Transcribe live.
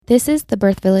This is the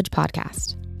Birth Village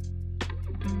podcast.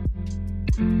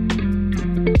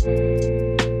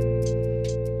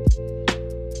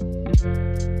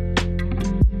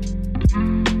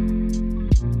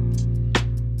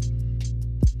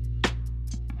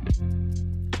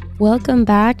 Welcome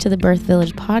back to the Birth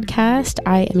Village podcast.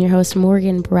 I am your host,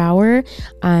 Morgan Brower.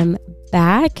 I'm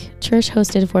back. Trish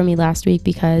hosted for me last week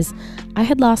because I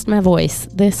had lost my voice.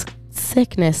 This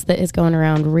sickness that is going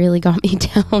around really got me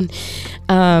down.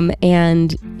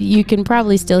 And you can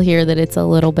probably still hear that it's a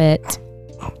little bit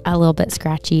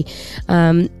scratchy.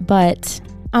 But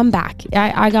I'm back.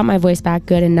 I got my voice back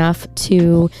good enough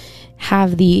to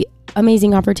have the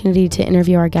amazing opportunity to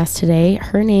interview our guest today.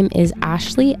 Her name is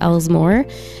Ashley Elsmore,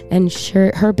 and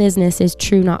her business is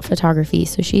True Knot Photography.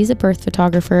 So she's a birth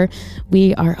photographer.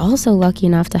 We are also lucky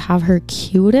enough to have her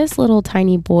cutest little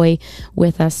tiny boy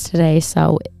with us today.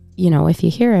 So, you know, if you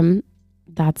hear him,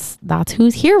 that's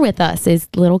who's here with us, is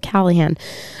little Callahan.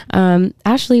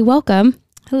 Ashley, welcome.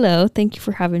 Hello. Thank you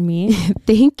for having me.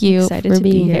 Thank you for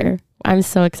being here. I'm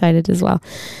so excited as well.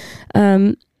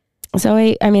 So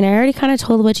I already kind of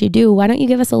told what you do. Why don't you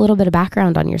give us a little bit of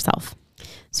background on yourself?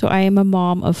 So I am a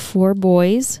mom of 4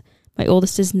 boys. My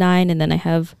oldest is 9, and then I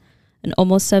have an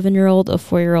almost 7-year-old, a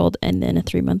 4-year-old, and then a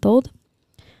 3-month-old.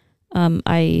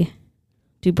 I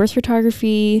do birth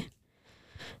photography.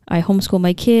 I homeschool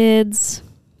my kids.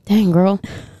 Dang, girl.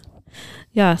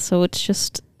 Yeah, so it's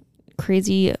just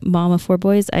crazy mom of 4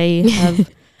 boys.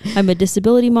 I'm a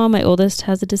disability mom. My oldest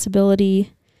has a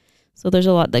disability. So there's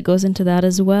a lot that goes into that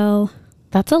as well.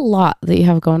 That's a lot that you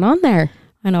have going on there.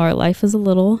 I know our life is a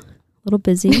little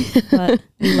busy, but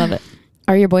we love it.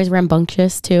 Are your boys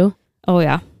rambunctious too? Oh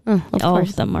yeah. All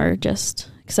of them are just,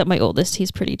 except my oldest,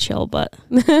 he's pretty chill, but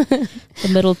the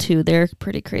middle 2, they're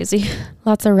pretty crazy.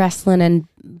 Lots of wrestling and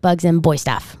bugs and boy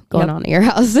stuff going on at your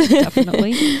house.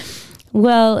 Definitely.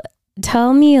 Well,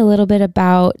 tell me a little bit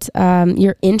about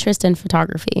your interest in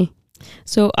photography.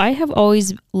 So I have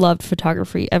always loved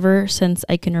photography ever since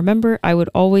I can remember. I would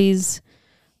always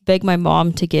beg my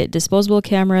mom to get disposable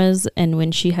cameras, and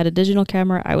when she had a digital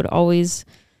camera, I would always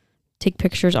take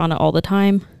pictures on it all the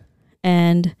time.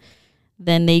 And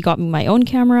then they got me my own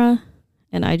camera,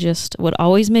 and I just would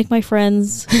always make my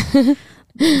friends.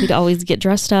 We'd always get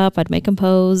dressed up. I'd make them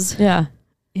pose. Yeah.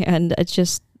 And it's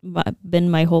just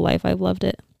been my whole life. I've loved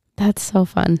it. That's so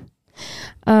fun.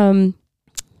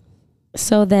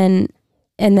 So then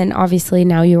obviously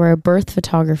now you are a birth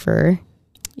photographer.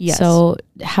 Yes. So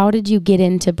how did you get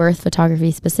into birth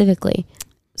photography specifically?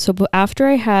 So after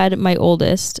I had my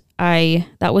oldest,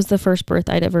 that was the first birth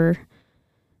I'd ever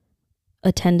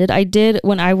attended. I did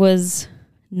when I was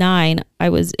 9. I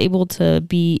was able to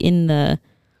be in the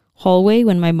hallway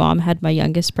when my mom had my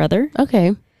youngest brother.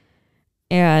 Okay.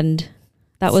 And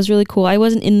that was really cool. I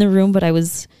wasn't in the room, but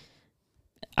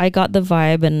I got the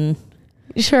vibe, and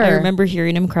sure. I remember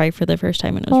hearing him cry for the first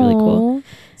time, and it was really cool.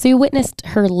 So you witnessed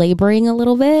her laboring a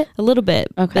little bit? A little bit.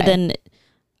 Okay. But then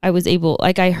I was able,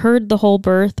 I heard the whole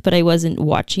birth, but I wasn't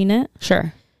watching it.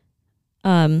 Sure.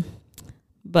 But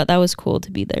that was cool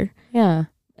to be there. Yeah.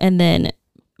 And then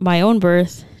my own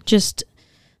birth, just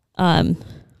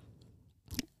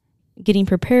getting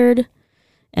prepared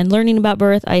and learning about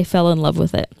birth, I fell in love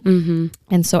with it. Mm-hmm.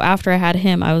 And so after I had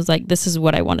him, I was like, this is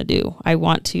what I want to do. I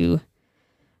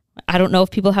don't know if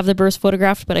people have their births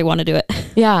photographed, but I want to do it.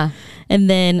 Yeah. And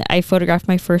then I photographed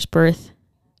my first birth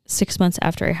 6 months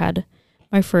after I had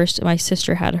my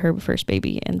sister had her first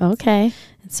baby. And okay.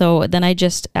 So then I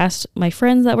just asked my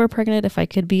friends that were pregnant if I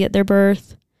could be at their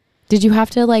birth. Did you have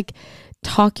to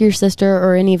talk your sister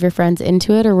or any of your friends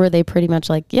into it, or were they pretty much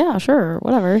like, yeah, sure,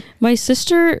 whatever? My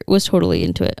sister was totally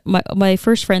into it. My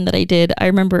first friend that I did, I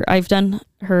remember I've done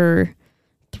her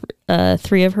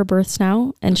 3 of her births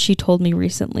now, and she told me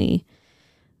recently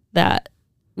that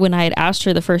when I had asked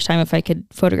her the first time if I could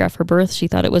photograph her birth, she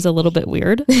thought it was a little bit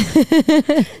weird.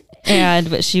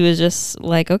 But she was just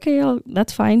like, okay,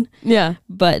 that's fine. Yeah.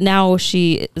 But now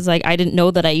she is like, I didn't know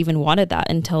that I even wanted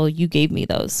that until you gave me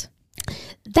those.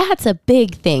 That's a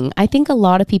big thing. I think a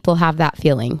lot of people have that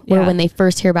feeling where when they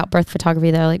first hear about birth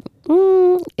photography, they're like,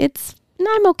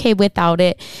 I'm okay without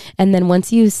it. And then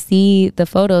once you see the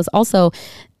photos, also,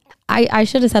 I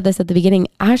should have said this at the beginning,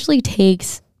 Ashley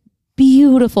takes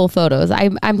beautiful photos.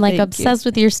 I'm obsessed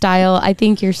with your style. I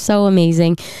think you're so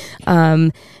amazing.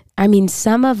 Some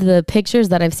of the pictures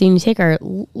that I've seen you take are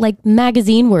like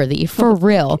magazine worthy for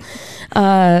real.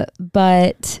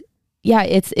 But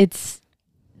yeah,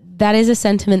 that is a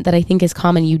sentiment that I think is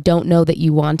common. You don't know that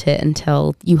you want it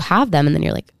until you have them. And then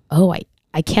you're like, oh,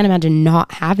 I can't imagine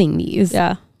not having these.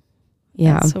 Yeah.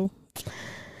 Yeah.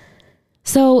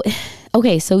 So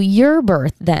Okay, so your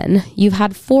birth then, you've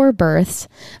had 4 births,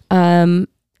 and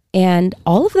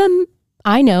all of them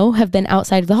I know have been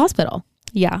outside of the hospital.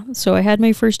 Yeah. So I had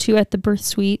my first 2 at the birth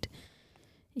suite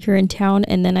here in town,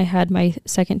 and then I had my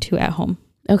second 2 at home.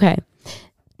 Okay.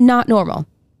 Not normal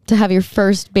to have your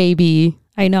first baby.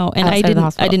 I know. And I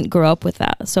didn't grow up with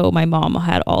that. So my mom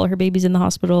had all her babies in the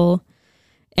hospital,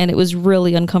 and it was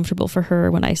really uncomfortable for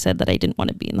her when I said that I didn't want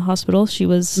to be in the hospital. She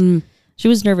was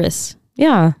nervous.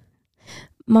 Yeah.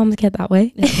 Moms get that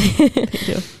way. Yeah, they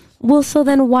do. Well, so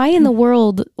then why in the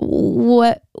world,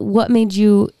 what made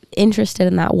you interested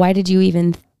in that? Why did you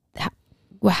even,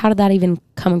 how did that even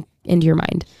come into your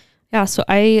mind? Yeah. So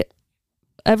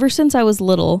ever since I was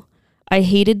little, I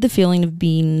hated the feeling of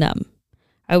being numb.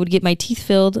 I would get my teeth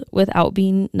filled without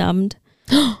being numbed.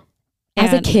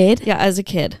 As a kid? Yeah, as a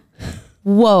kid.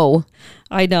 Whoa.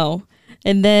 I know.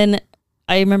 And then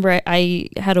I remember I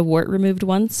had a wart removed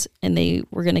once, and they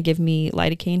were going to give me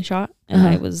lidocaine shot. And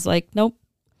I was like, nope.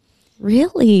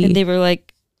 Really? And they were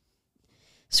like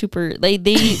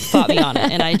they fought me on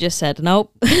it. And I just said,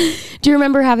 nope. Do you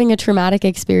remember having a traumatic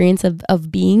experience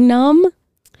of being numb?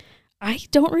 I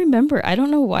don't remember. I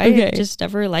don't know why. Okay. I just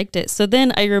never liked it. So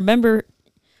then I remember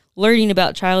learning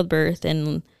about childbirth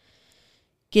and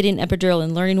getting epidural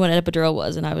and learning what an epidural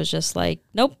was. And I was just like,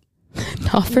 nope.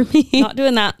 Not for me. Not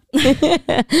doing that.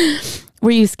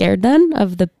 Were you scared then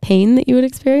of the pain that you would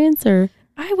experience, or?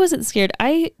 I wasn't scared.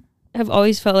 I have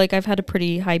always felt like I've had a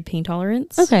pretty high pain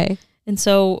tolerance. Okay. And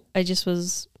so I just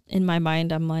was in my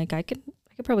mind, I'm like, I could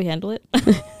probably handle it.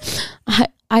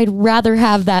 I'd rather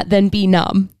have that than be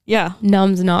numb. Yeah.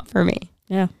 Numb's not for me.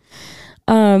 Yeah.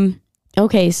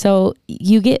 Okay. So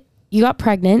you got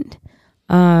pregnant.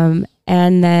 And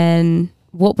then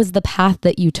what was the path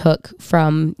that you took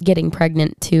from getting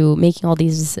pregnant to making all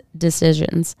these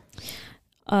decisions?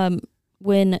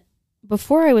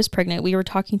 Before I was pregnant, we were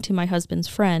talking to my husband's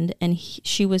friend, and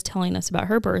she was telling us about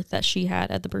her birth that she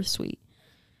had at the birth suite.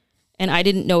 And I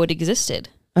didn't know it existed.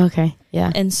 Okay.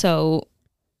 Yeah. And so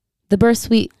the birth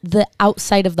suite, the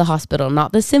outside of the hospital,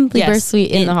 not the Simply birth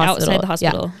suite in the hospital. Outside the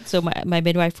hospital. Yeah. So my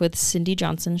midwife was Cindy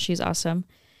Johnson. She's awesome.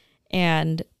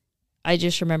 And I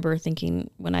just remember thinking,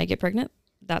 when I get pregnant,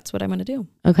 that's what I'm going to do.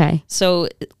 Okay. So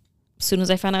as soon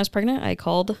as I found I was pregnant, I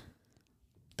called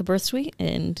the birth suite,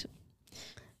 and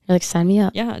you're like, sign me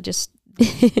up. Yeah, just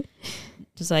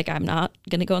like, I'm not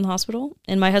going to go in the hospital.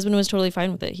 And my husband was totally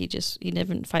fine with it. He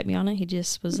didn't fight me on it. He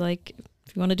just was like,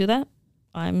 if you want to do that,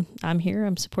 I'm here.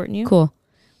 I'm supporting you. Cool.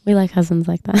 We like husbands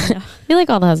like that. Yeah. We like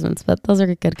all the husbands, but those are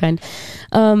a good kind.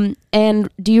 And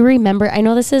do you remember, I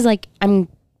know this is like, I'm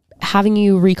having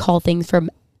you recall things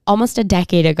from almost a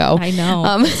decade ago. I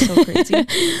know. It's so crazy.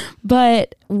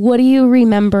 But what do you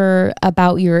remember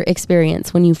about your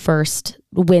experience when you first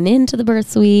went into the birth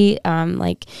suite,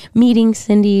 like meeting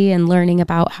Cindy and learning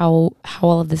about how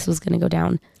all of this was going to go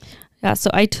down? Yeah. So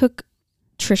I took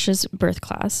Trisha's birth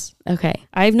class. Okay.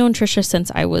 I've known Trisha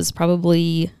since I was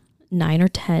probably 9 or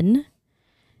 10.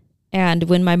 And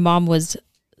when my mom was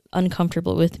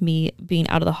uncomfortable with me being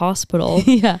out of the hospital,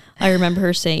 yeah, I remember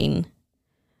her saying,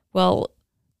 well,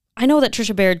 I know that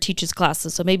Trisha Baird teaches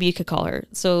classes, so maybe you could call her.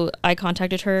 So I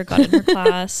contacted her, got in her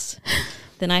class.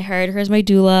 Then I hired her as my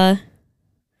doula.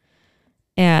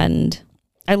 And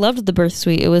I loved the birth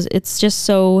suite. It's just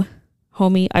so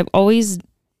homey. I've always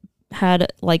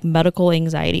had like medical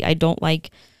anxiety. I don't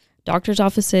like doctor's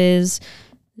offices,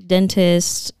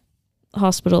 dentists,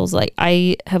 hospitals. Like,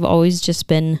 I have always just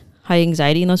been high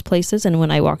anxiety in those places. And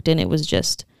when I walked in, it was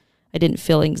just, I didn't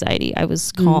feel anxiety. I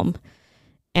was calm.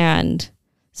 And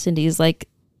Cindy's like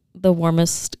the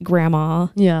warmest grandma.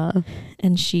 Yeah.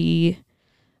 And she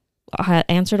had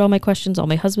answered all my questions, all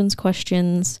my husband's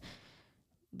questions.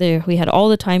 We had all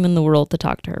the time in the world to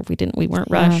talk to her. We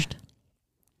weren't rushed.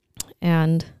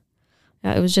 And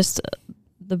yeah, it was just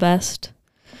the best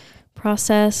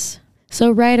process. So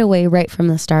right away, right from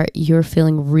the start, you're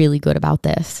feeling really good about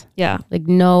this. Yeah. Like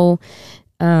no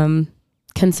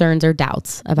concerns or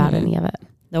doubts about any of it.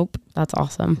 Nope. That's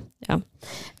awesome. Yeah.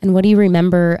 And what do you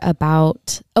remember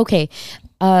about,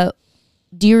 do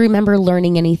you remember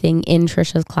learning anything in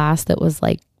Trisha's class that was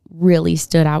like really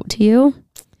stood out to you?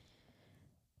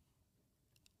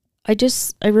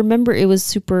 I remember it was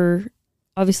super,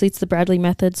 obviously it's the Bradley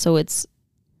method. So it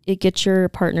gets your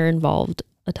partner involved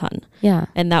a ton. Yeah.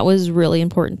 And that was really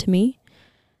important to me.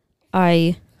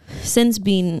 Since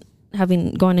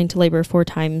having gone into labor 4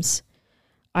 times,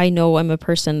 I know I'm a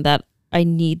person that I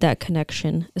need that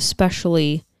connection,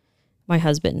 especially my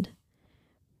husband.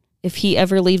 If he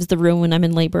ever leaves the room when I'm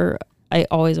in labor, I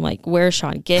always am like, where's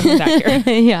Sean? Get him back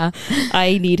here. Yeah.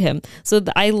 I need him. So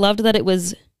I loved that it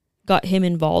was got him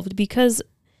involved, because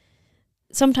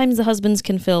sometimes the husbands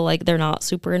can feel like they're not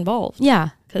super involved. Yeah.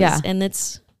 Yeah. And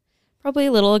it's probably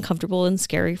a little uncomfortable and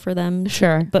scary for them.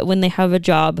 Sure. But when they have a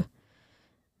job,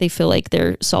 they feel like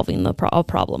they're solving the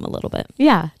problem a little bit.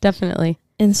 Yeah, definitely.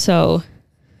 And so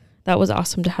that was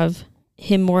awesome to have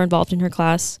him more involved in her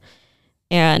class.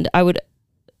 And I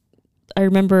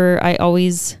remember I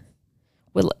always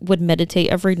would meditate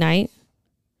every night.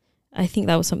 I think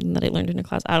that was something that I learned in a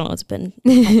class. I don't know. It's been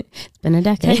a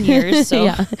decade. 10 years. So,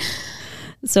 yeah.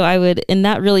 So and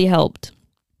that really helped.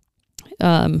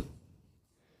 And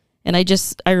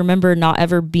I remember not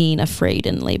ever being afraid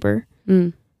in labor.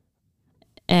 And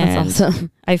that's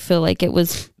awesome. I feel like it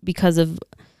was because of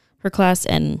her class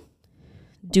and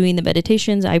doing the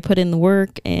meditations. I put in the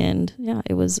work, and yeah,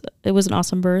 it was an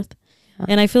awesome birth. Yeah.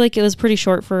 And I feel like it was pretty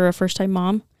short for a first time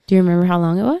mom. Do you remember how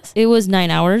long it was? It was 9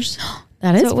 hours.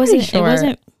 That is pretty short.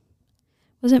 It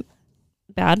wasn't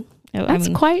bad. That's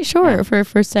quite short for a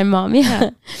first time mom. Yeah.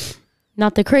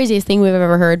 Not the craziest thing we've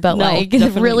ever heard, but like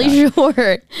really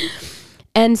short.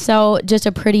 And so just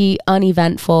a pretty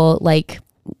uneventful, like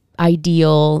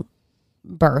ideal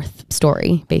birth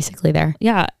story basically there.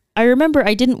 Yeah. I remember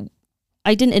I didn't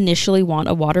initially want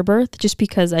a water birth just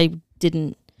because I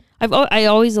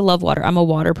always love water. I'm a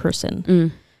water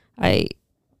person.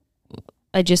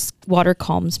 Water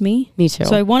calms me. Me too.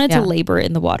 So I wanted to labor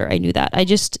in the water. I knew that. I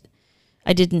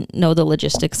didn't know the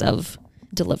logistics of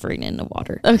delivering in the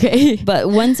water. Okay. But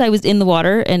once I was in the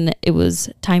water and it was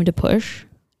time to push,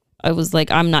 I was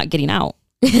like, I'm not getting out.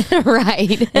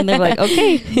 Right. And they're like,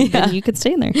 okay, then you could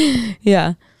stay in there.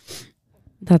 Yeah.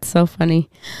 That's so funny.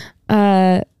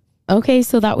 Okay.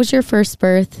 So that was your first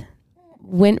birth.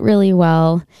 Went really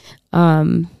well.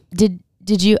 Did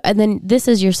you, and then this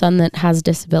is your son that has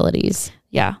disabilities.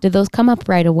 Yeah. Did those come up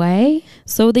right away?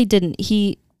 So they didn't.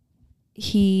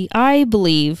 I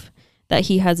believe that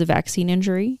he has a vaccine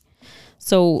injury.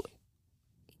 So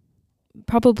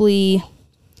probably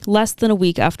less than a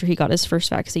week after he got his first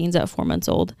vaccines at 4 months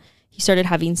old, he started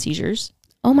having seizures.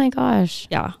 Oh my gosh.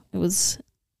 Yeah. It was,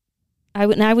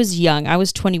 I was young. I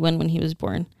was 21 when he was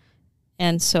born.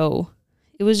 And so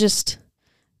it was just,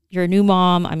 you're a new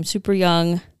mom. I'm super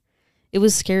young. It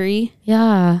was scary.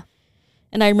 Yeah.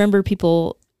 And I remember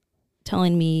people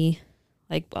telling me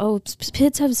like, oh,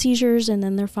 kids have seizures and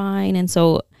then they're fine. And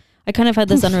so I kind of had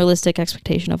this unrealistic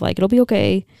expectation of like, it'll be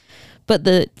okay. But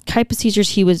the type of seizures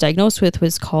he was diagnosed with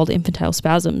was called infantile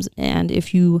spasms. And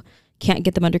if you can't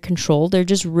get them under control, they're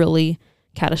just really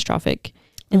catastrophic.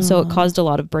 And so it caused a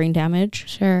lot of brain damage.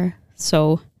 Sure.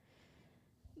 So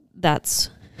that's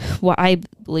why I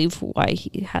believe why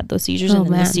he had those seizures. And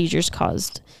then the seizures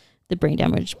caused the brain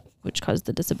damage, which caused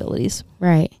the disabilities.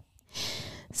 Right.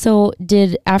 So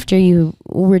after you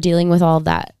were dealing with all of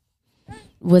that,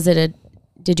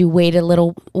 did you wait a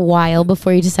little while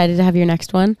before you decided to have your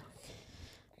next one?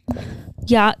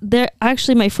 Yeah, they're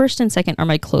actually my first and second are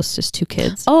my closest two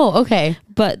kids. Oh, okay.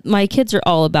 But my kids are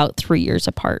all about 3 years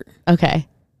apart. Okay.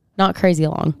 Not crazy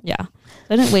long. Yeah.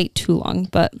 I didn't wait too long,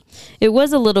 but it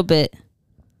was a little bit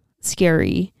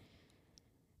scary.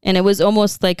 And it was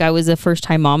almost like I was a first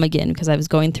time mom again because I was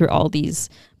going through all these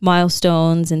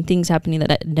milestones and things happening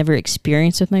that I'd never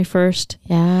experienced with my first.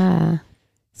 Yeah.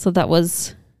 So that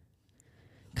was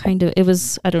it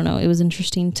was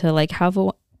interesting to like have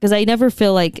because I never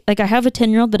feel like I have a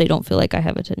 10-year-old, but I don't feel like I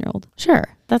have a 10-year-old. Sure.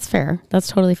 That's fair. That's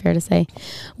totally fair to say.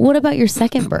 What about your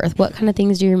second birth? What kind of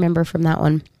things do you remember from that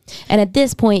one? And at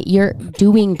this point, you're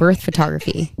doing birth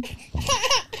photography.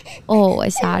 Oh, a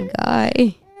sad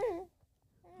guy.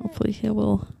 Hopefully he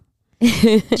will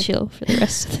chill for the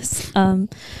rest of this.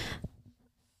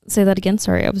 Say that again.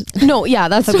 Sorry. No, yeah,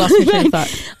 that's I lost my train of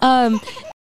thought.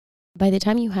 By the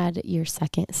time you had your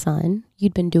second son,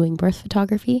 you'd been doing birth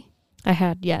photography? I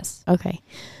had, yes. Okay.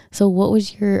 So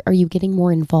are you getting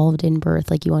more involved in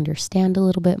birth? Like you understand a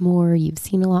little bit more, you've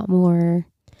seen a lot more?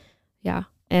 Yeah.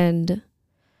 And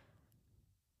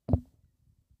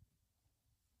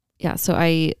yeah, so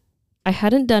I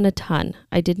hadn't done a ton.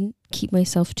 I didn't keep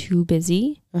myself too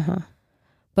busy.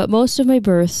 But most of my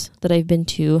births that I've been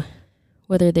to,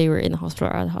 whether they were in the hospital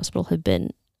or out of the hospital, have been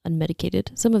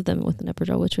unmedicated. Some of them with an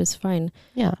epidural, which was fine.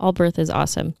 Yeah. All birth is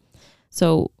awesome.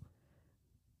 So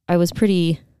I was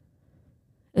pretty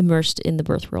immersed in the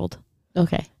birth world.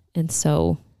 Okay. And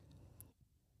so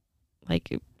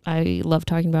like I love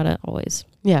talking about it always.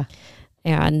 Yeah.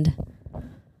 And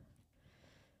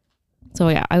so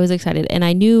yeah, I was excited. And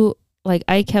I knew like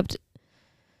I kept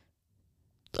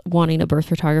wanting a birth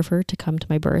photographer to come to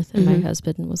my birth. And my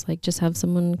husband was like, just have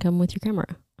someone come with your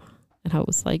camera. And I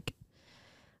was like,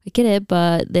 I get it,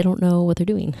 but they don't know what they're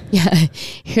doing. Yeah.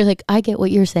 You're like, I get what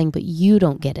you're saying, but you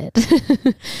don't get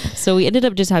it. So we ended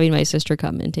up just having my sister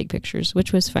come and take pictures,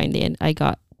 which was fine. And I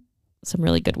got some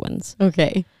really good ones.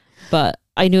 Okay. But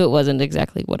I knew it wasn't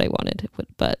exactly what I wanted.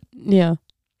 But yeah.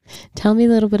 Tell me a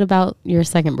little bit about your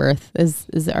second birth.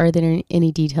 Are there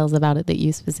any details about it that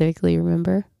you specifically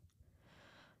remember?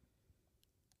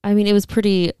 I mean, it was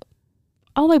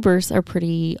all my births are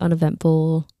pretty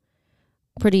uneventful.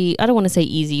 I don't want to say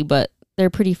easy, but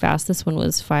they're pretty fast. This one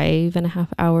was 5.5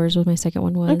 hours, what my second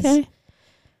one was. Okay.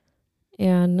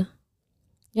 And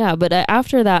yeah, but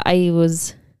after that, I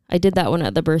did that one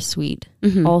at the birth suite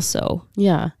also.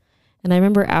 Yeah. And I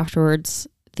remember afterwards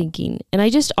thinking, and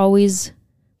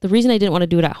the reason I didn't want to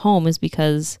do it at home is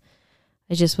because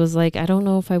I just was like, I don't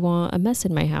know if I want a mess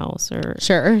in my house, or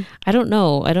sure. I don't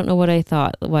know what I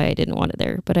thought, why I didn't want it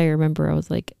there. But I remember I was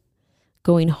like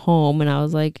going home and I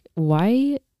was like,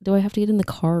 why do I have to get in the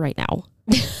car right now?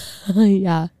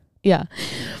 Yeah. Yeah.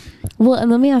 Well, and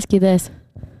let me ask you this.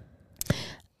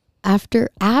 After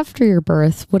your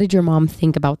birth, what did your mom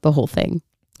think about the whole thing?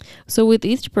 So with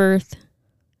each birth,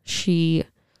 she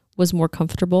was more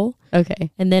comfortable.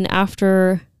 Okay. And then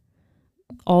after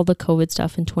all the COVID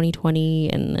stuff in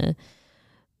 2020 and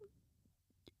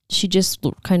she just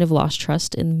kind of lost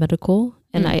trust in medical.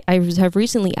 And I have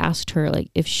recently asked her, like,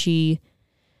 if she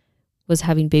was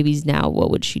having babies now,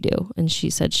 what would she do? And she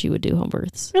said she would do home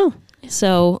births. Oh.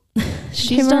 So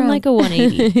she's done like a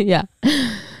 180. Yeah.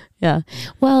 Yeah.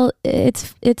 Well,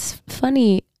 it's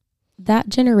funny. That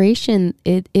generation,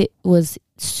 it was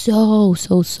so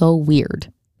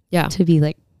weird. Yeah. To be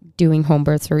like doing home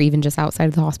births or even just outside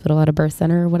of the hospital at a birth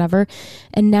center or whatever.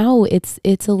 And now it's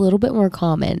a little bit more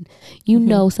common. You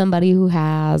know somebody who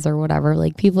has or whatever.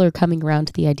 Like, people are coming around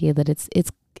to the idea that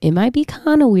it might be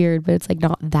kind of weird, but it's like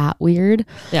not that weird.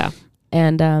 Yeah.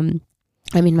 And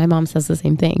I mean, my mom says the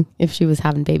same thing. If she was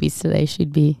having babies today,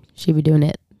 she'd be doing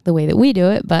it the way that we do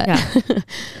it. But yeah.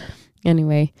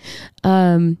 Anyway.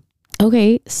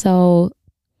 Okay, so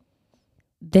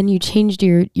then you changed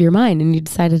your mind and you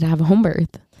decided to have a home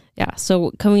birth. Yeah.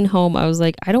 So coming home, I was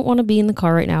like, I don't want to be in the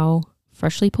car right now,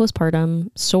 freshly postpartum,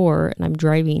 sore, and I'm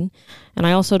driving. And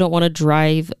I also don't want to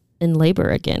drive in labor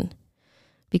again,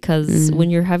 because when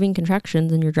you're having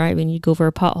contractions and you're driving, you go over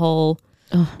a pothole.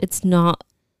 Oh. It's not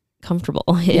comfortable.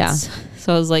 Yeah.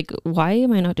 So I was like, why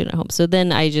am I not doing it at home? So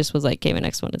then I just was like, okay, my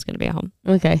next one is going to be at home.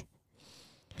 Okay.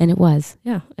 And it was.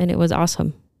 Yeah. And it was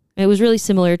awesome. It was really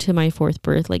similar to my fourth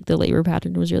birth. Like, the labor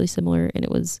pattern was really similar, and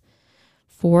it was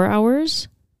 4 hours.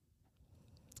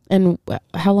 And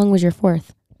how long was your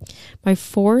fourth? My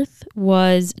fourth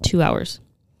was 2 hours.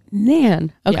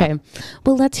 Man. Okay. Yeah.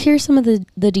 Well, let's hear some of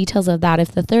the details of that.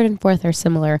 If the third and fourth are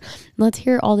similar, let's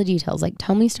hear all the details. Like,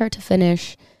 tell me start to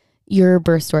finish your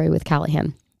birth story with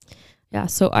Callahan. Yeah.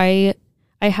 So I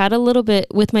had a little bit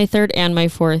with my third and my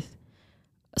fourth.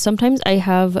 Sometimes I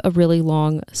have a really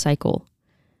long cycle.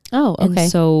 Oh, okay. And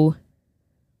so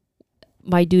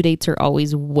my due dates are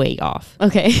always way off.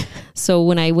 Okay. So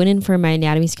when I went in for my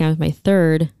anatomy scan with my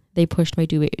third, they pushed my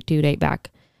due date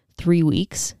back 3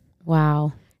 weeks.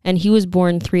 Wow. And he was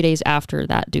born 3 days after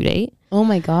that due date. Oh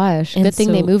my gosh. And good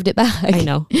thing they moved it back. I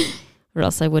know. Or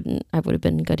else I would have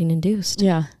been gutting induced.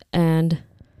 Yeah. And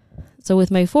so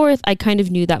with my fourth, I kind of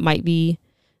knew that might be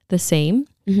the same.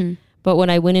 Mm-hmm. But when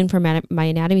I went in for my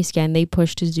anatomy scan, they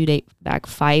pushed his due date back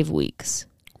 5 weeks.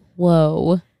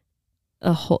 Whoa.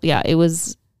 It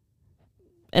was,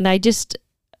 and I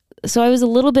was a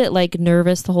little bit like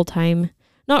nervous the whole time.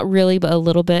 Not really, but a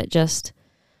little bit, just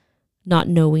not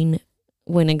knowing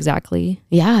when exactly.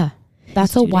 Yeah.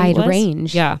 That's a wide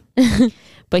range. Yeah.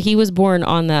 But he was born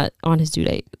on his due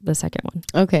date, the second one.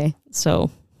 Okay.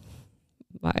 So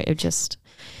I just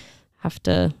have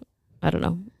to, I don't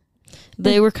know.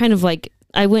 They were kind of like,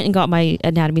 I went and got my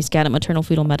anatomy scan at maternal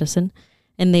fetal medicine,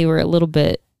 and they were a little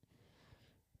bit,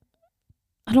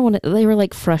 they were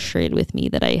like frustrated with me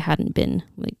that I hadn't been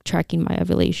like tracking my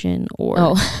ovulation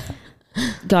or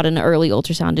got an early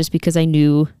ultrasound, just because I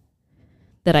knew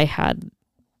that I had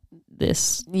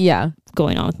this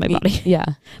going on with my body. Yeah.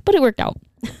 But it worked out.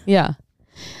 Yeah.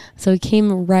 So it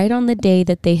came right on the day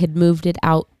that they had moved it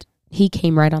out. He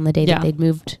came right on the day that they'd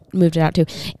moved it out to.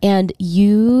 And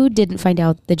you didn't find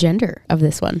out the gender of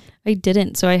this one. I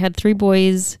didn't. So I had 3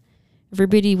 boys.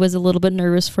 Everybody was a little bit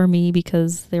nervous for me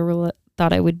because they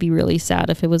thought I would be really sad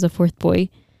if it was a 4th boy.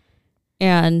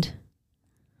 And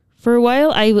for a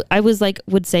while I was like,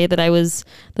 would say that I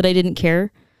didn't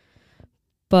care.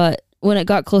 But when it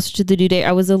got closer to the due date,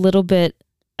 I was a little bit,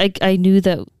 I knew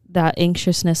that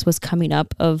anxiousness was coming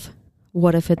up of,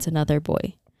 what if it's another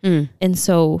boy? And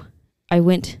so I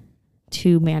went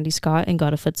to Mandy Scott and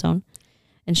got a foot zone,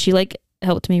 and she like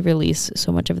helped me release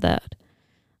so much of that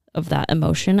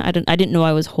emotion. I didn't know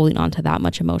I was holding on to that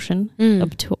much emotion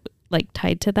up to like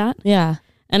tied to that. Yeah.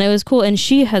 And it was cool. And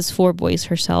she has 4 boys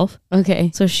herself.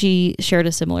 Okay. So she shared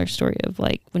a similar story of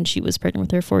like when she was pregnant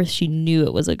with her 4th, she knew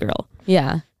it was a girl.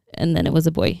 Yeah. And then it was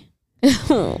a boy.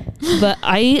 But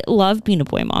I love being a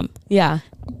boy mom. Yeah.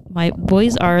 My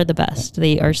boys are the best.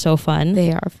 They are so fun.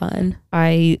 They are fun.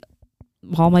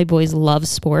 All my boys love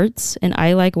sports, and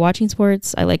I like watching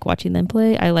sports. I like watching them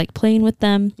play. I like playing with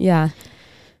them. Yeah.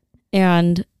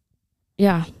 And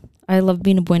yeah, I love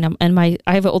being a boy mom. And I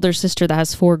have an older sister that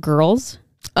has 4 girls.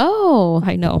 Oh,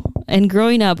 I know. And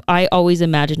growing up, I always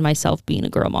imagined myself being a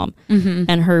girl mom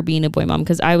and her being a boy mom,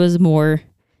 because I was more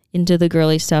into the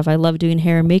girly stuff. I love doing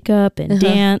hair and makeup and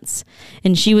dance.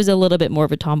 And she was a little bit more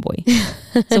of a tomboy.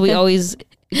 So we always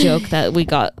joke that we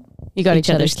got each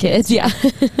other's kids. Yeah.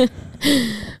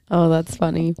 Oh, that's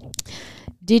funny.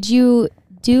 Did you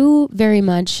do very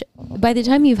much by the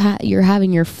time you're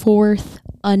having your 4th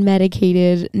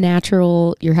unmedicated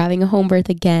natural, you're having a home birth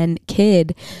again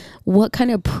kid? What kind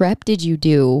of prep did you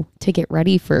do to get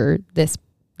ready for this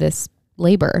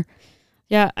labor?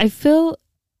 Yeah, I feel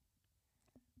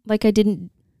like I didn't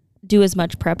do as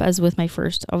much prep as with my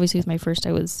first. Obviously, with my first,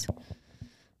 I was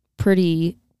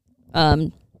pretty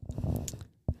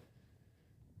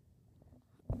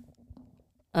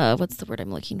what's the word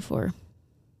I'm looking for?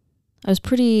 I was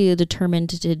pretty determined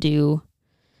to do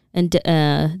and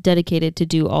dedicated to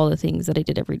do all the things that I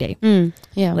did every day.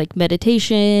 Yeah. Like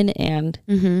meditation and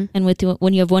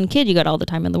when you have 1 kid, you got all the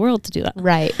time in the world to do that.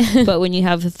 Right. But when you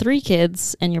have 3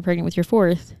 kids and you're pregnant with your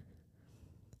 4th,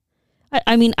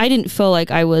 I mean, I didn't feel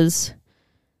like I was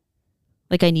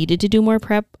like I needed to do more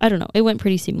prep. I don't know. It went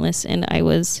pretty seamless, and I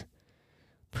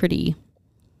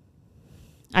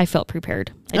felt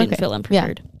prepared. I didn't feel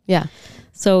unprepared. Yeah.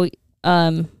 So,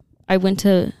 I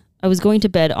was going to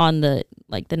bed on the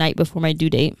night before my due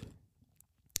date,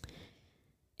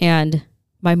 and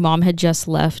my mom had just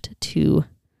left to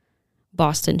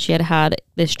Boston. She had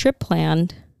this trip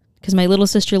planned because my little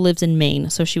sister lives in Maine.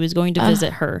 So she was going to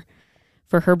visit her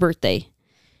for her birthday.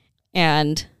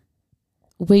 And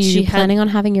were you planning on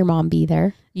having your mom be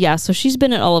there? Yeah. So she's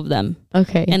been at all of them.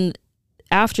 Okay. And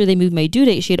after they moved my due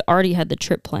date, she had already had the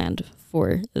trip planned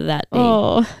for that day.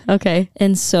 Oh, okay.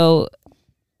 And so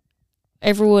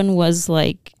everyone was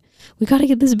like, we got to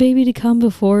get this baby to come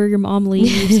before your mom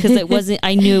leaves. Because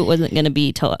I knew it wasn't going to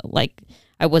be till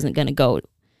I wasn't going to go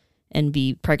and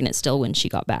be pregnant still when she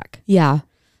got back. Yeah.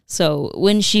 So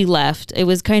when she left, it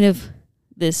was kind of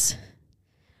this,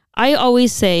 I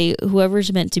always say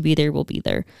whoever's meant to be there will be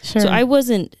there. Sure. So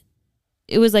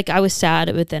it was like I was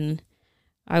sad, but then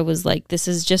I was like, this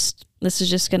is just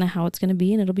gonna how it's gonna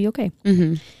be, and it'll be okay.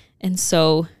 Mm-hmm. And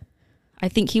so I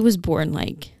think he was born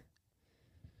like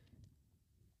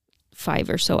 5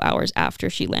 or so hours after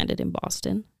she landed in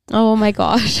Boston. Oh my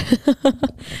gosh.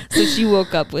 So she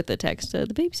woke up with a text, the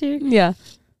baby's here. Yeah.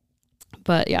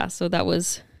 But yeah, so it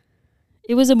was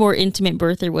a more intimate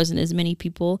birth. There wasn't as many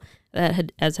people that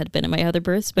had been at my other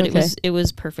births, but it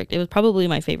was perfect. It was probably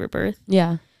my favorite birth.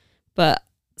 Yeah. But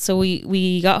so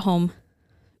we got home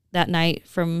that night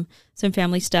from some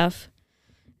family stuff,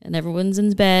 and everyone's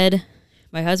in bed.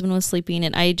 My husband was sleeping,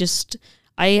 and I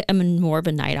am more of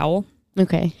a night owl.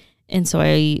 Okay. And so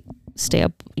I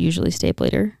usually stay up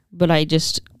later, but I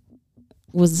just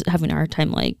was having a hard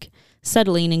time like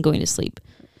settling and going to sleep.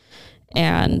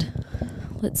 And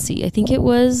let's see, I think it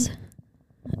was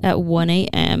at 1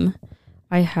 a.m.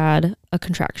 I had a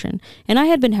contraction, and I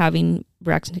had been having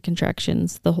Braxton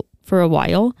contractions for a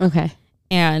while. Okay.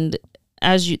 And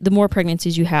the more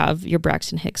pregnancies you have, your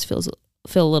Braxton Hicks feel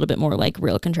a little bit more like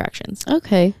real contractions.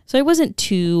 Okay. So I wasn't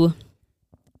too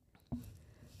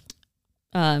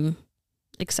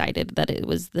excited that it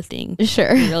was the thing.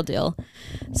 Sure. The real deal.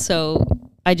 So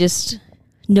I just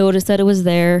noticed that it was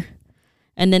there,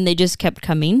 and then they just kept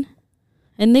coming,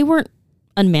 and they weren't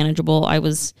unmanageable. I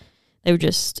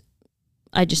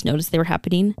just noticed they were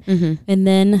happening. Mm-hmm. And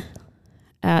then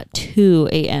at 2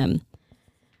 a.m.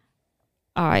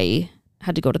 I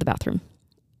had to go to the bathroom,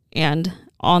 and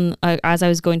as I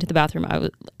was going to the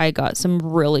bathroom, I got some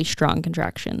really strong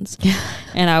contractions.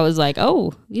 And I was like,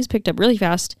 oh, these picked up really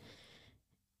fast.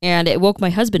 And it woke my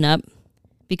husband up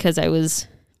because I was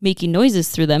making noises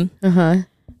through them. Uh-huh.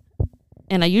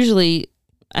 And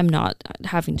I'm not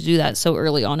having to do that so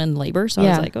early on in labor. So I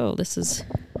was like, oh, this is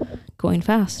going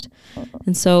fast.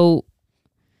 And so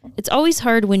it's always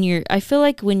hard I feel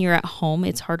like when you're at home,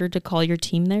 it's harder to call your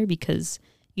team there because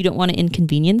you don't want to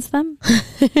inconvenience them,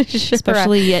 sure.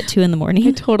 Especially at 2 a.m.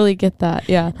 I totally get that.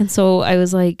 Yeah. And so I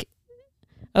was like,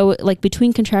 like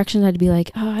between contractions, I'd be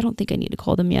like, oh, I don't think I need to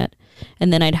call them yet.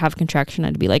 And then I'd have contraction.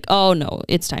 I'd be like, oh no,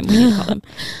 it's time. We need to call them.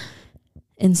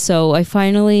 And so I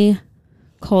finally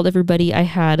called everybody.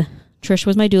 Trish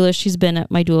was my doula. She's been at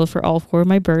my doula for all 4 of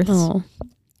my births. Oh.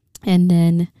 And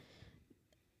then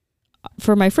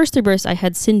for my first 3 births, I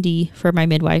had Cindy for my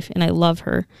midwife, and I love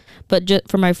her. But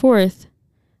for my 4th,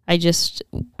 I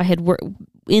had worked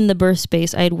in the birth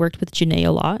space. I had worked with Janae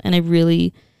a lot, and I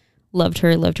really loved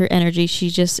her energy.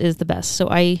 She just is the best. So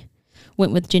I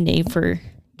went with Janae for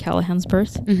Callahan's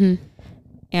birth. Mm-hmm.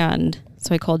 And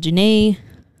so I called Janae,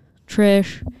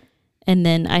 Trish, and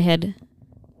then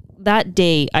that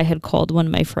day I had called one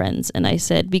of my friends, and I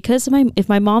said, because if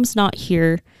my mom's not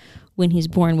here when he's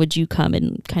born, would you come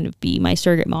and kind of be my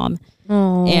surrogate mom?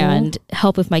 Aww. And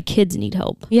help if my kids need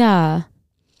help? Yeah.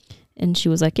 And she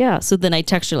was like, yeah. So then I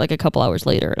texted her like a couple hours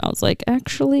later, and I was like,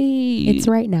 actually, it's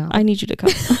right now. I need you to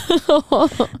come.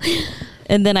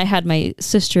 And then I had my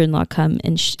sister-in-law come,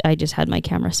 and I just had my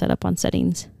camera set up on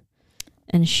settings,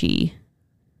 and she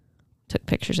took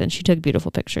pictures, and she took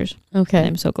beautiful pictures. Okay. And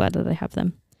I'm so glad that I have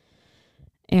them.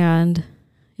 And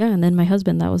yeah, and then my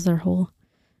husband, that was their whole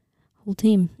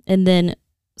team. And then,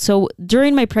 so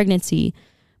during my pregnancy,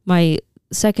 my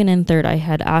 2nd and 3rd, I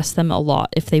had asked them a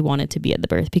lot if they wanted to be at the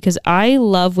birth, because I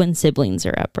love when siblings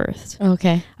are at birth.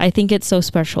 Okay. I think it's so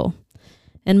special.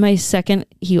 And my 2nd,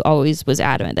 he always was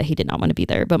adamant that he did not want to be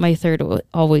there. But my 3rd,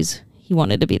 always, he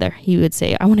wanted to be there. He would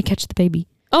say, I want to catch the baby.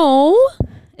 Oh.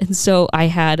 And so I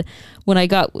had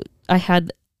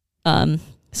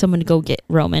someone to go get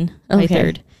Roman, my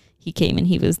 3rd. He came and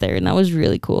he was there, and that was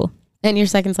really cool. And your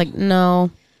 2nd's like,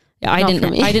 no. Yeah, I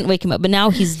didn't wake him up, but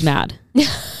now he's mad.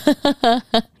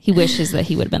 He wishes that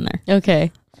he would have been there.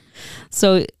 Okay.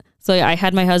 So yeah, I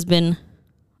had my husband,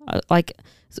 I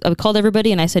called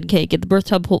everybody, and I said, okay, get the birth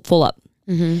tub full up.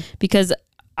 Mm-hmm. Because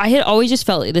I had always just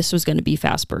felt like this was going to be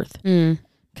fast birth.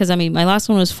 Because I mean, my last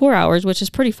one was 4 hours, which is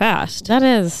pretty fast. That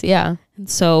is, yeah. And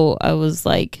so I was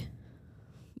like,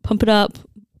 pump it up,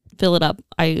 fill it up.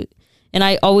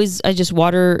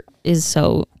 Water is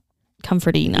so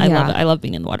comforting. I love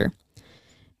being in the water.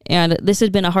 And this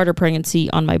had been a harder pregnancy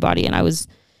on my body, and it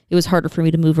was harder for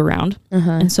me to move around.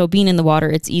 Uh-huh. And so being in the water,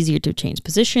 it's easier to change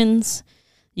positions.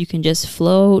 You can just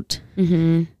float,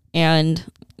 mm-hmm.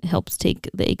 and it helps take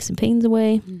the aches and pains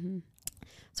away. Mm-hmm.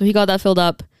 So he got that filled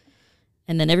up,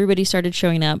 and then everybody started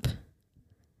showing up.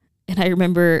 And I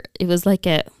remember it was like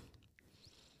at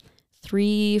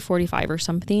 3:45 or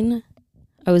something.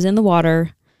 I was in the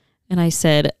water, and I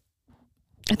said,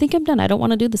 I think I'm done. I don't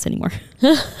want to do this anymore.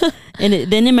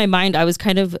 And then in my mind, I was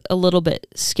kind of a little bit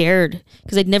scared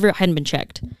because hadn't been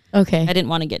checked. Okay. I didn't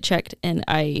want to get checked. And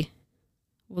I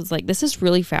was like, this is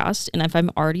really fast. And if I'm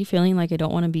already feeling like I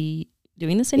don't want to be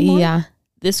doing this anymore,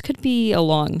 this could be a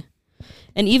long.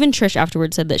 And even Trish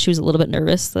afterwards said that she was a little bit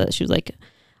nervous, that she was like,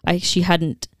 she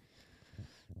hadn't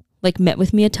like met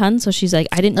with me a ton. So she's like,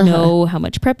 I didn't know how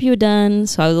much prep you had done.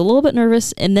 So I was a little bit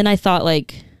nervous. And then I thought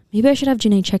like, maybe I should have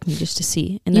Janae check me just to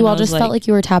see. And then you all just felt like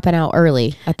you were tapping out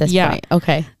early at this point.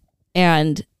 Okay.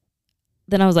 And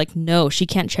then I was like, no, she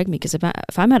can't check me because if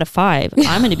I'm at a 5,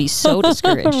 I'm going to be so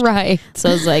discouraged. Right. So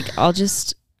I was like, I'll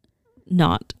just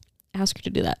not ask her to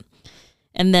do that.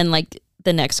 And then like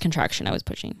the next contraction I was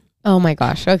pushing. Oh my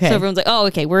gosh. Okay. So everyone's like, oh,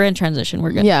 okay, we're in transition.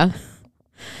 We're good. Yeah.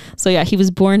 So yeah, he was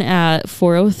born at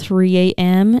 4:03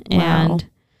 a.m. and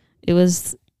it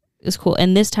was cool.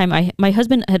 And this time my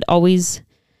husband had always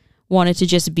wanted to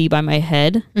just be by my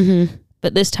head. Mm-hmm.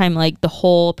 But this time, like the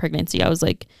whole pregnancy, I was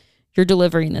like, you're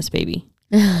delivering this baby.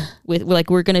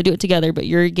 We're going to do it together, but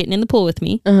you're getting in the pool with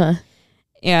me. Uh-huh.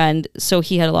 And so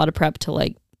he had a lot of prep to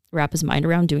like wrap his mind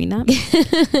around doing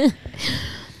that.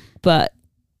 But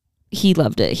he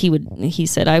loved it. He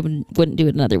said, I wouldn't do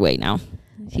it another way now.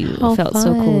 He felt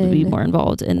so cool to be more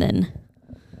involved. And then.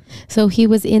 So he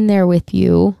was in there with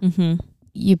you. Mm-hmm.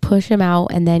 You push him out,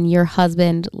 and then your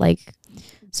husband like.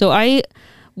 So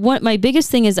my biggest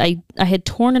thing is I had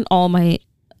torn in all my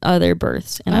other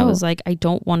births, and I was like, I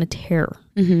don't want to tear.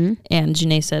 Mm-hmm. And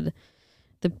Janae said,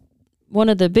 one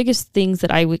of the biggest things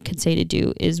that I could say to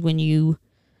do is when you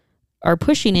are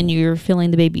pushing and you're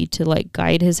feeling the baby to like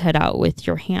guide his head out with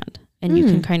your hand, and you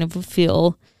can kind of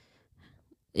feel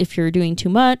if you're doing too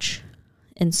much,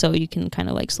 and so you can kind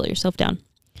of like slow yourself down.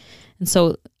 And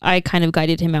so I kind of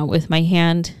guided him out with my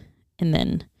hand, and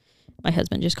then my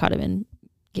husband just caught him and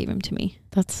gave him to me.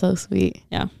 That's so sweet.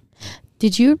 Yeah.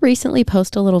 Did you recently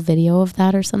post a little video of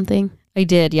that or something? I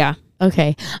did, yeah.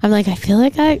 Okay. I'm like,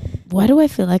 why do I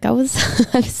feel like I've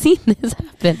seen this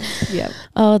happen? Yeah.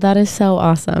 Oh, that is so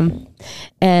awesome.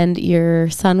 And your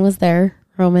son was there,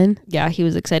 Roman? Yeah, he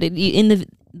was excited.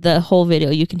 the whole video,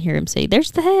 you can hear him say,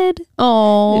 "There's the head." It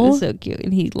Oh, was so cute,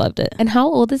 and he loved it. and how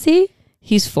old is he?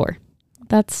 He's 4.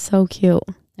 That's so cute.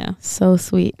 Yeah. So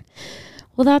sweet.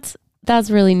 Well, that's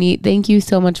really neat. Thank you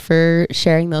so much for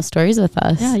sharing those stories with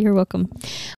us. Yeah, you're welcome.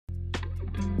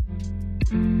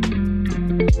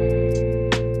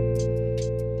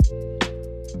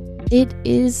 It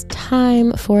is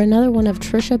time for another one of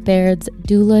Trisha Baird's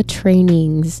doula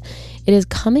trainings. It is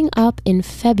coming up in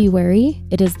February.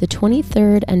 It is the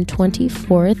 23rd and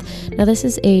 24th. Now, this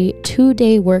is a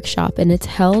 2-day workshop, and it's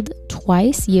held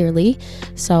twice yearly.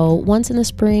 So once in the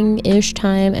spring-ish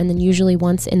time, and then usually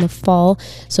once in the fall.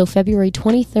 So February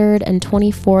 23rd and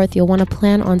 24th, you'll want to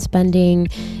plan on spending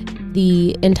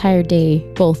the entire day,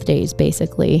 both days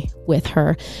basically, with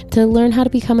her to learn how to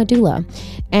become a doula.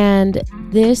 And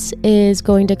this is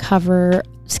going to cover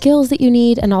skills that you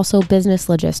need and also business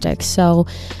logistics. So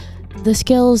the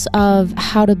skills of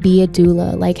how to be a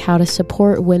doula, like how to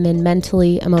support women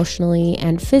mentally, emotionally,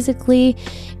 and physically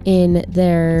in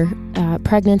their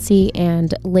pregnancy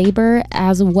and labor,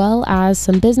 as well as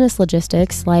some business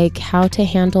logistics, like how to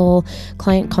handle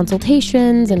client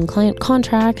consultations and client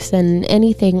contracts and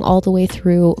anything all the way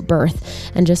through birth,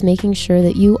 and just making sure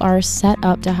that you are set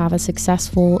up to have a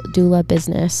successful doula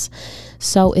business.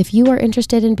 So if you are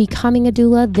interested in becoming a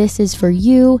doula, this is for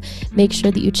you. Make sure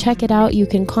that you check it out. You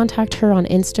can contact her on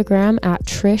Instagram at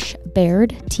Trish Baird,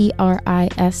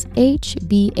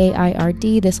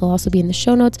 TrishBaird. This will also be in the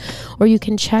show notes, or you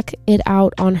can check it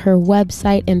out on her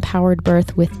website,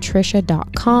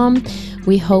 empoweredbirthwithtrisha.com.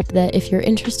 We hope that if you're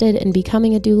interested in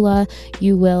becoming a doula,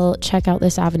 you will check out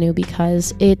this avenue,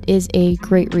 because it is a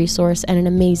great resource and an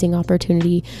amazing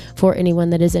opportunity for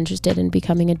anyone that is interested in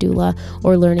becoming a doula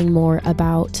or learning more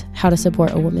about how to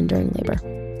support a woman during labor.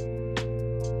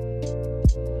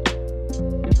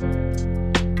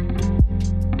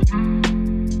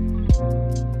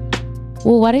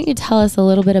 Well, why don't you tell us a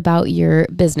little bit about your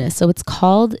business? So it's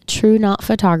called True Knot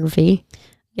Photography.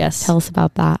 Yes. Tell us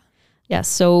about that. Yes.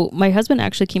 So my husband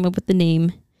actually came up with the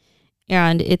name,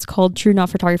 and it's called True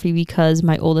Knot Photography because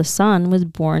my oldest son was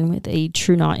born with a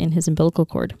true knot in his umbilical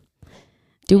cord.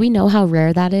 Do we know how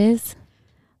rare that is?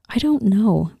 I don't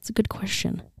know. It's a good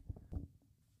question.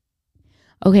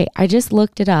 Okay, I just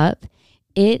looked it up.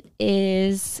 It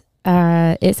is,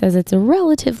 it says it's a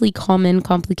relatively common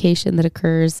complication that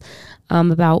occurs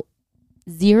about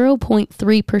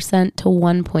 0.3% to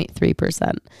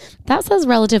 1.3%. That says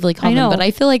relatively common, but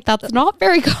I feel like that's not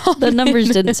very common. The numbers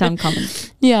didn't sound common.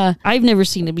 Yeah. I've never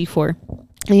seen it before.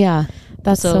 Yeah,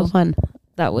 that's so fun.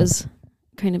 That was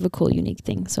kind of a cool, unique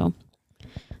thing. So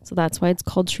that's why it's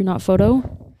called True Knot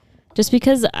Photo. Just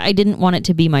because I didn't want it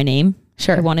to be my name.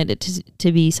 Sure. I wanted it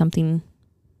to be something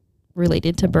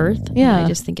related to birth. Yeah. And I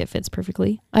just think it fits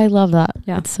perfectly. I love that.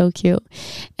 Yeah. It's so cute.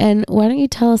 And why don't you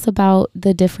tell us about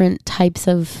the different types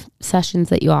of sessions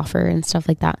that you offer and stuff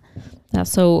like that? Yeah.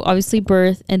 So obviously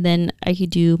birth, and then I could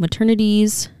do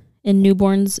maternities and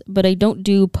newborns, but I don't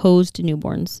do posed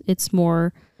newborns. It's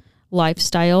more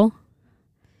lifestyle.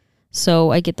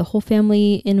 So I get the whole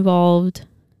family involved,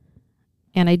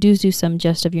 and I do some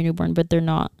just of your newborn, but they're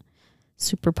not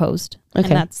superposed.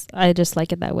 Okay. And I just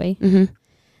like it that way. Mm-hmm.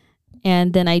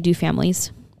 And then I do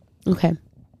families. Okay.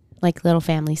 Like little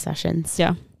family sessions.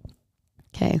 Yeah.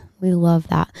 Okay. We love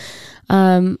that.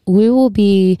 We will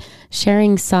be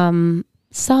sharing some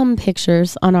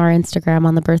pictures on our Instagram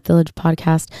on the Birth Village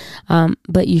podcast.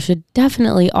 But you should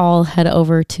definitely all head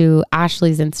over to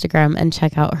Ashley's Instagram and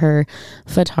check out her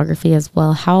photography as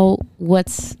well.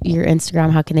 What's your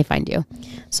Instagram? How can they find you?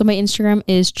 So my Instagram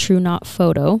is True Knot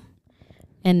Photo,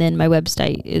 and then my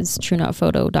website is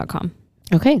trueknotphoto.com.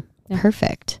 Okay. Yeah.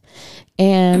 Perfect.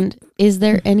 And is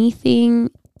there anything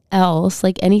else,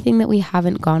 like anything that we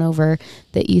haven't gone over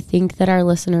that you think that our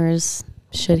listeners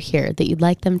should hear, that you'd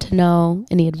like them to know?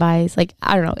 Any advice? Like,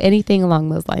 I don't know, anything along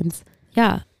those lines.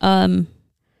 Yeah. One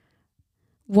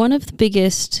of the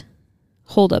biggest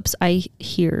holdups I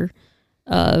hear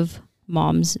of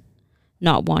moms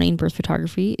not wanting birth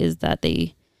photography is that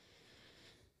they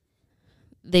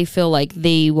feel like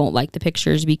they won't like the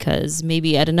pictures because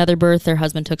maybe at another birth their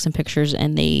husband took some pictures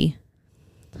and they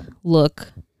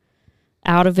look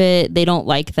out of it. They don't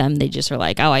like them. They just are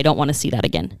like, oh, I don't want to see that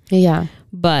again. Yeah.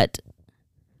 But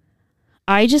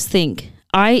I just think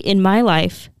in my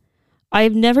life,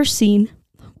 I've never seen,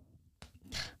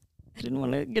 I didn't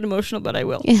want to get emotional, but I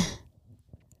will. Yeah.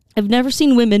 I've never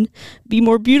seen women be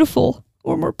more beautiful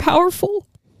or more powerful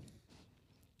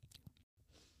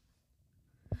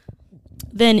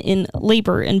than in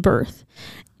labor and birth.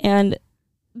 And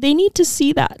they need to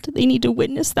see that. They need to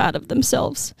witness that of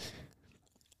themselves.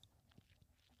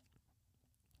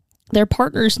 their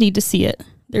partners need to see it.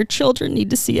 Their children need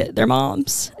to see it. Their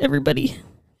moms, everybody.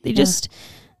 They just,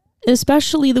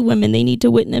 especially the women, they need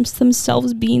to witness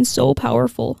themselves being so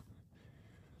powerful.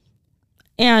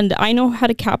 And I know how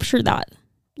to capture that.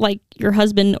 Like your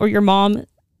husband or your mom,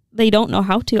 they don't know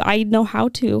how to. I know how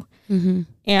to. Mm-hmm.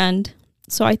 And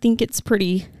so I think it's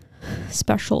pretty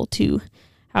special to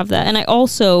have that. And I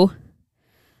also,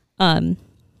 I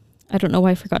don't know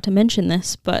why I forgot to mention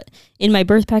this, but in my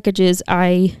birth packages,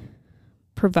 I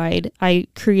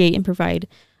create and provide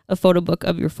a photo book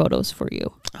of your photos for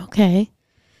you. Okay.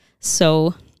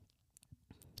 So,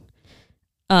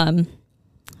 a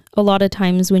lot of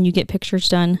times when you get pictures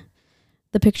done,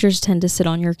 the pictures tend to sit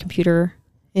on your computer.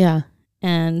 Yeah.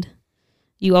 And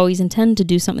you always intend to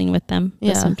do something with them.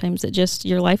 But sometimes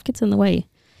your life gets in the way.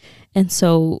 And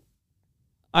so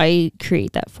I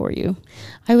create that for you.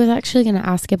 I was actually going to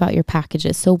ask about your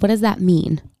packages. So what does that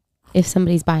mean if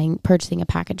somebody's purchasing a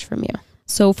package from you?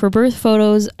 So for birth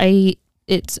photos, I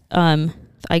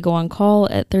go on call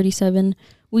at 37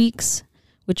 weeks,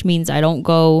 which means I don't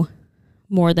go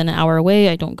more than an hour away.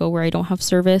 I don't go where I don't have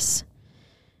service.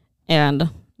 And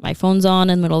my phone's on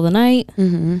in the middle of the night.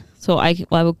 Mm-hmm. So I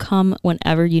will come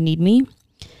whenever you need me.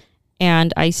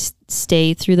 And I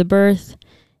stay through the birth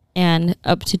and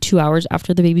up to 2 hours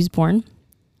after the baby's born.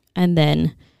 And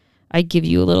then I give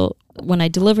you when I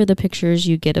deliver the pictures,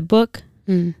 you get a book.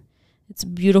 Mm. It's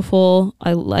beautiful.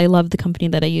 I love the company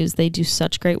that I use. They do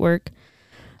such great work.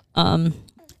 And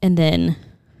then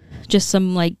just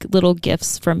some like little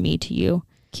gifts from me to you.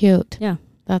 Cute. Yeah.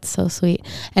 That's so sweet.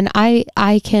 And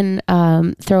I can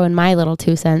throw in my little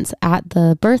 2 cents. At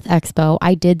the birth expo,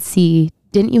 I did see,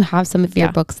 didn't you have some of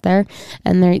your books there?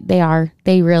 And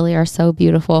they really are so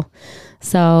beautiful.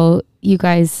 So you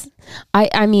guys,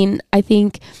 I mean, I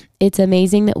think it's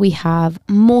amazing that we have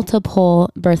multiple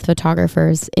birth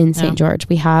photographers in St. George.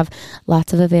 We have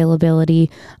lots of availability.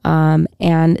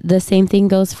 And the same thing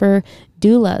goes for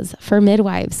doulas, for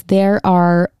midwives. There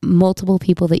are multiple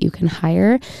people that you can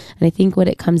hire. And I think what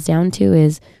it comes down to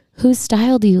is, whose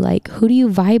style do you like? Who do you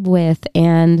vibe with?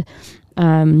 And,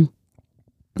 who's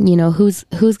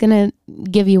going to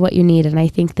give you what you need? And I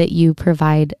think that you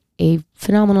provide a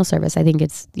phenomenal service. I think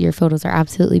your photos are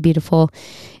absolutely beautiful.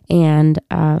 And,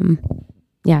 I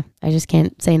just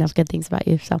can't say enough good things about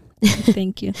you. So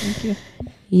Thank you.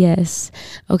 Yes.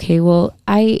 Okay. Well,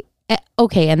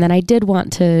 and then I did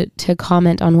want to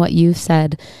comment on what you've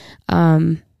said.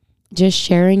 Just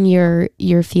sharing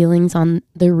your feelings on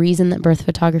the reason that birth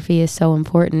photography is so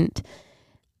important.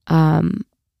 I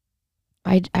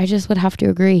just would have to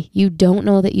agree. You don't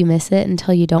know that you miss it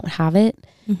until you don't have it.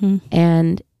 Mm-hmm.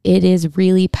 And it is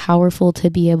really powerful to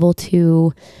be able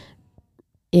to,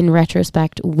 in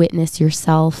retrospect, witness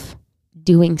yourself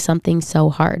doing something so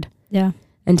hard. Yeah.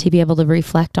 And to be able to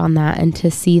reflect on that and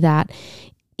to see that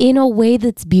in a way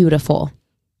that's beautiful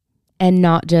and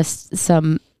not just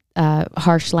some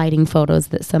harsh lighting photos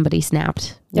that somebody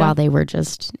snapped while they were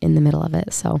just in the middle of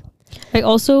it. So I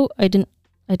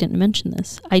didn't mention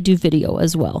this. I do video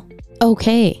as well.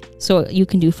 Okay. So you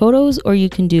can do photos or you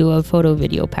can do a photo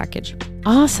video package.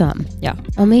 Awesome. Yeah.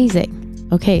 Amazing.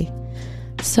 Okay.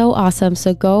 So awesome.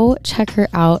 So go check her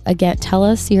out. Again, tell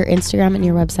us your Instagram and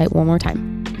your website one more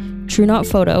time. True Not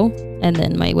Photo. And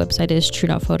then my website is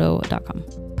truenotphoto.com.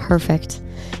 Perfect.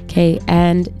 Okay.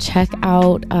 And check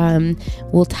out,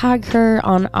 we'll tag her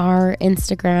on our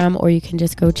Instagram, or you can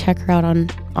just go check her out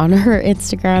on her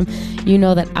Instagram. You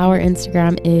know that our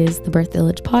Instagram is the Birth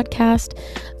Village Podcast.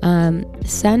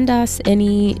 Send us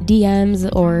any DMs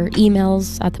or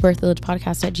emails at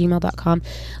thebirthvillagepodcast@gmail.com.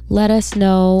 Let us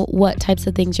know what types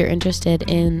of things you're interested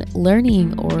in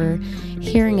learning or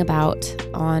hearing about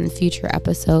on future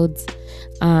episodes.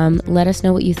 Let us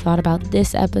know what you thought about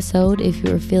this episode. If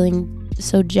you were feeling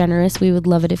so generous, we would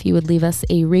love it if you would leave us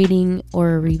a rating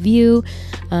or a review.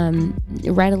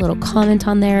 Write a little comment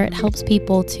on there. It helps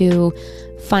people to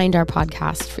find our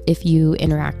podcast if you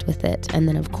interact with it. And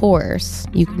then, of course,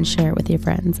 you can share it with your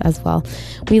friends as well.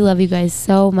 We love you guys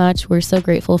so much. We're so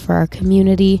grateful for our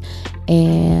community.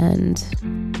 And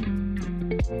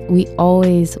we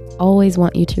always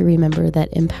want you to remember that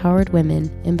empowered women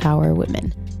empower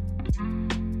women.